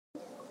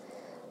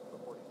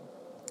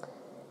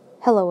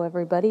Hello,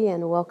 everybody,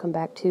 and welcome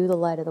back to the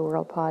Light of the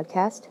World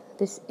podcast.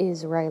 This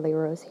is Riley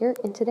Rose here,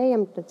 and today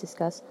I'm going to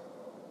discuss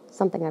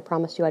something I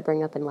promised you I'd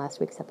bring up in last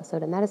week's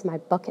episode, and that is my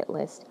bucket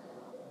list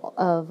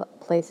of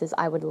places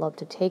I would love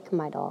to take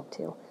my dog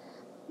to.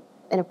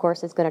 And, of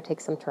course, it's going to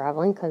take some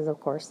traveling because, of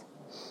course,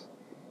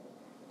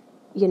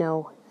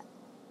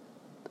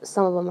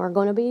 some of them are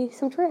going to be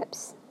some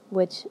trips,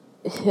 which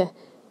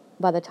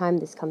by the time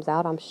this comes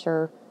out, I'm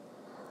sure,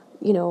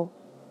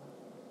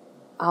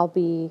 I'll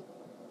be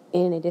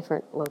in a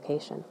different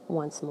location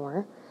once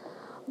more.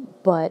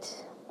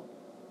 But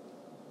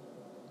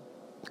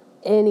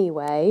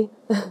anyway,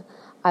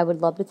 I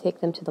would love to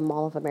take them to the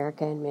Mall of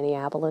America in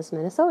Minneapolis,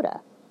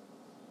 Minnesota.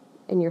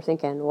 And you're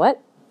thinking,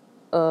 what?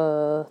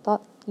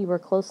 Thought you were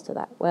close to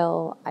that.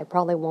 Well, I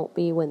probably won't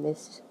be when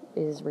this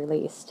is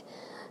released.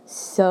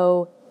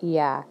 So,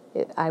 yeah,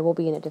 I will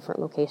be in a different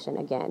location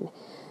again.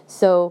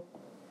 So,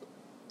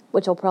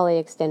 which will probably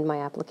extend my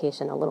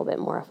application a little bit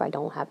more if I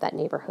don't have that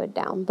neighborhood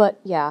down. But,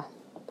 yeah.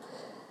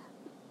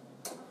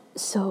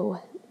 So,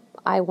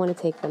 I want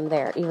to take them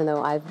there, even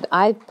though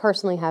I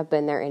personally have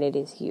been there and it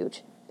is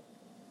huge.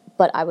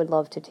 But I would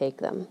love to take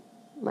them,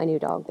 my new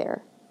dog,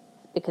 there.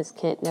 Because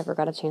Kent never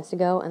got a chance to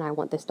go, and I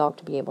want this dog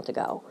to be able to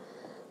go.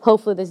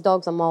 Hopefully this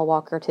dog's a mall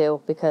walker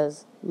too,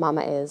 because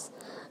Mama is.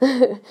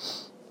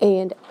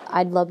 And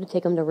I'd love to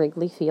take them to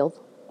Wrigley Field.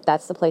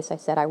 That's the place I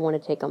said I want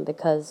to take them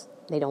because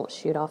they don't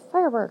shoot off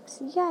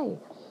fireworks. Yay!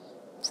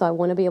 So I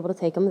want to be able to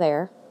take them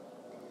there.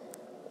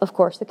 Of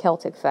course, the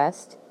Celtic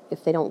Fest,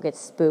 if they don't get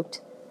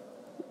spooked.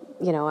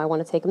 I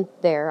want to take them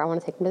there. I want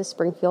to take them to the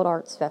Springfield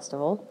Arts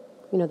Festival.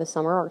 The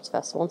Summer Arts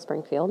Festival in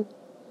Springfield.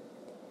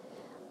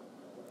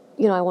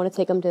 I want to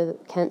take them to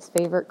Kent's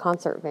favorite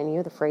concert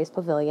venue, the Fraze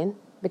Pavilion,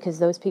 because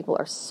those people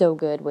are so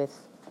good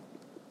with,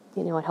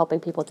 at helping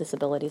people with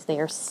disabilities. They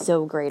are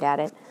so great at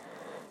it.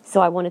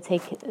 So I want to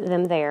take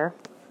them there.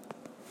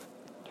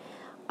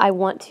 I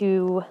want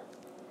to,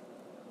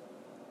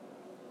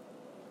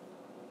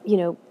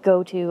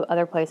 go to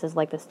other places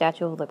like the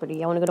Statue of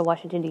Liberty. I want to go to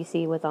Washington,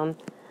 D.C. with them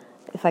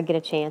if I get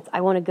a chance.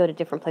 I want to go to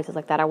different places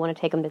like that. I want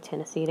to take them to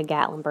Tennessee, to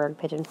Gatlinburg,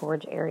 Pigeon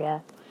Forge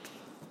area.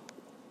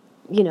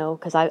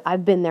 Because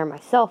I've been there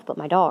myself, but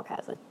my dog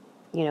hasn't.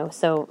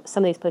 So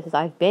some of these places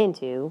I've been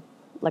to,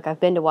 like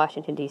I've been to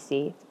Washington,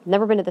 D.C.,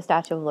 never been to the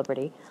Statue of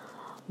Liberty,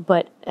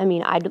 but,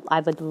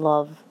 I would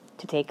love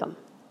to take them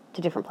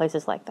to different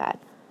places like that.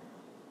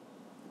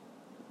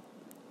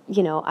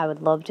 I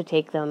would love to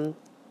take them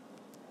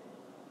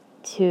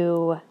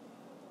to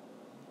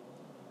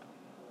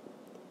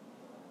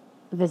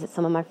visit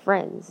some of my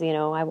friends.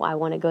 I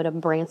want to go to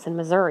Branson,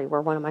 Missouri,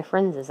 where one of my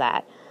friends is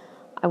at.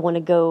 I want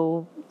to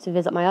go to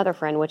visit my other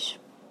friend, which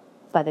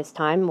by this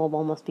time will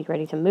almost be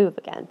ready to move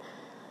again.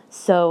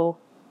 So,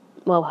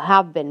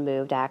 have been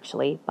moved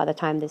actually. By the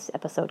time this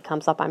episode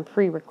comes up, I'm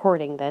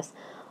pre-recording this,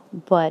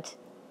 but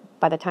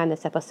by the time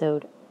this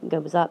episode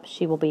goes up,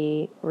 she will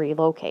be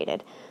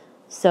relocated.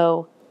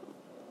 So,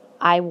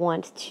 I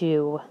want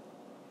to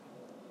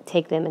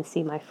take them and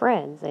see my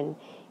friends and,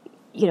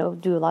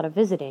 do a lot of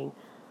visiting.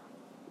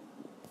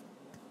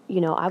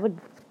 I would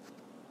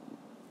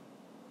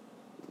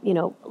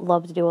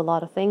love to do a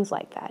lot of things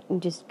like that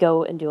and just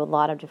go and do a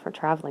lot of different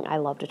traveling. I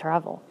love to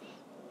travel,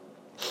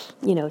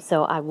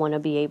 so I want to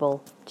be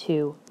able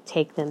to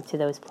take them to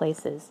those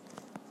places.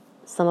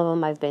 Some of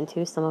them I've been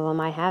to, some of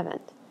them I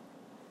haven't,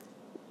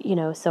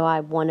 so I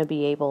want to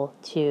be able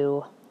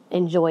to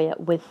enjoy it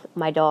with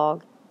my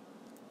dog.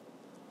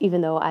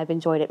 Even though I've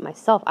enjoyed it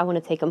myself, I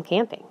want to take them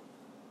camping,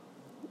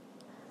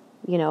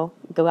 go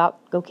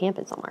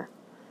camping somewhere,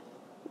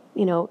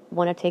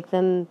 want to take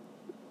them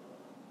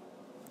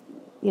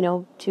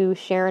to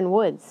Sharon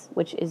Woods,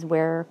 which is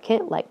where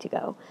Kent liked to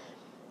go.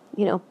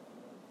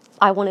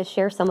 I want to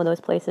share some of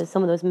those places,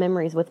 some of those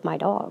memories with my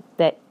dog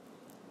that,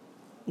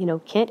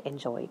 Kent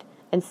enjoyed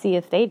and see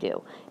if they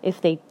do.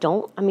 If they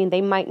don't, they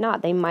might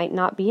not. They might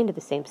not be into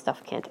the same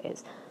stuff Kent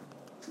is.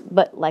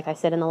 But like I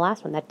said in the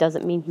last one, that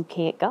doesn't mean you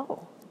can't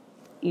go.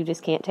 You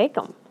just can't take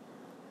them.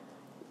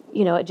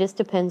 It just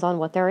depends on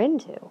what they're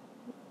into.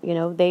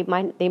 They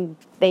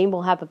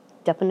will have a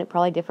definite,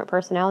 probably different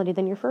personality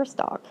than your first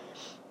dog.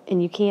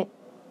 And you can't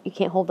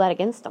hold that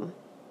against them,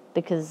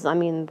 because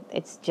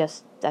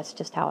that's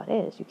just how it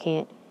is.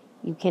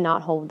 You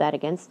cannot hold that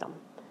against them,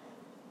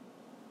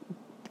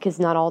 because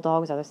not all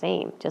dogs are the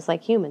same. Just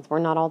like humans, we're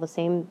not all the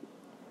same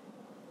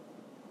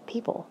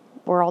people.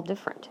 We're all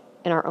different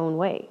in our own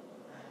way.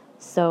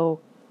 So,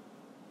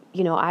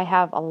 I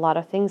have a lot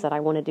of things that I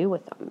want to do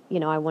with them.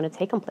 I want to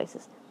take them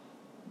places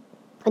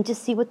and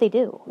just see what they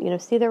do.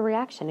 See their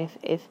reaction.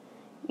 If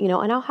and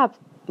I'll have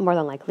more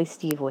than likely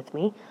Steve with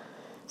me.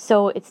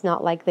 So it's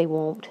not like they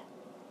won't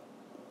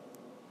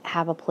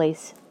have a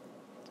place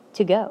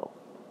to go.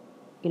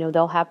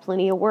 They'll have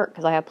plenty of work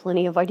because I have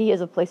plenty of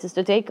ideas of places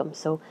to take them.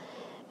 So,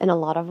 and a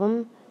lot of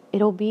them,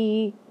 I'll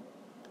be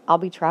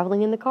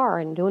traveling in the car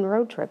and doing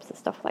road trips and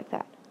stuff like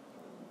that.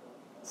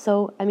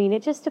 So,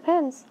 it just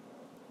depends.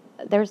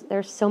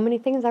 There's so many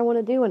things I want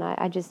to do, and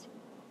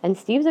and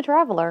Steve's a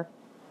traveler.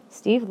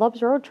 Steve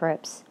loves road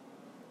trips.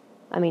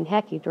 I mean,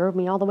 heck, he drove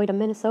me all the way to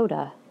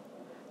Minnesota.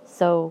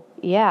 So,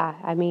 yeah,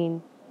 I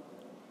mean,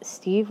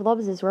 Steve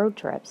loves his road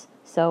trips.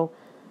 So,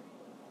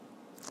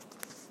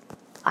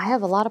 I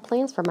have a lot of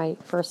plans for my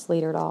first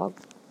leader dog.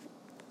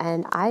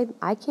 And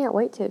I can't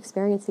wait to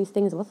experience these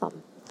things with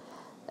them.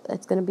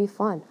 It's going to be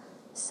fun.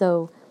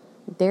 So,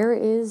 there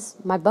is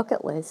my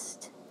bucket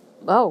list.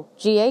 Oh,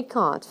 GA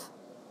Conf.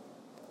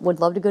 Would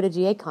love to go to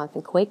GA Conf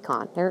and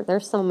QuakeCon.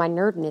 There's some of my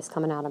nerdness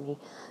coming out of me.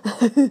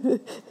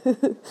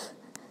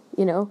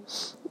 You know,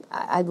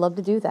 I'd love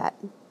to do that.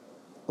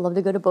 I'd love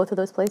to go to both of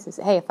those places.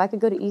 Hey, if I could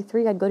go to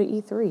E3, I'd go to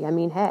E3. I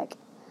mean, heck,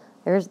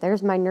 there's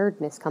my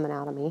nerdness coming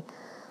out of me.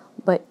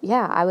 But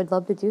yeah, I would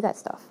love to do that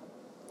stuff.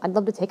 I'd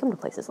love to take them to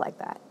places like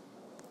that.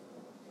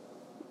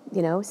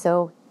 You know,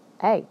 so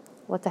hey,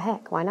 what the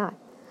heck? Why not?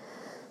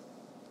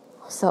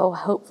 So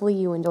hopefully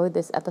you enjoyed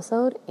this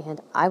episode,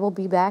 and I will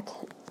be back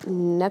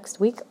next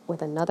week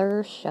with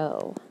another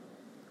show.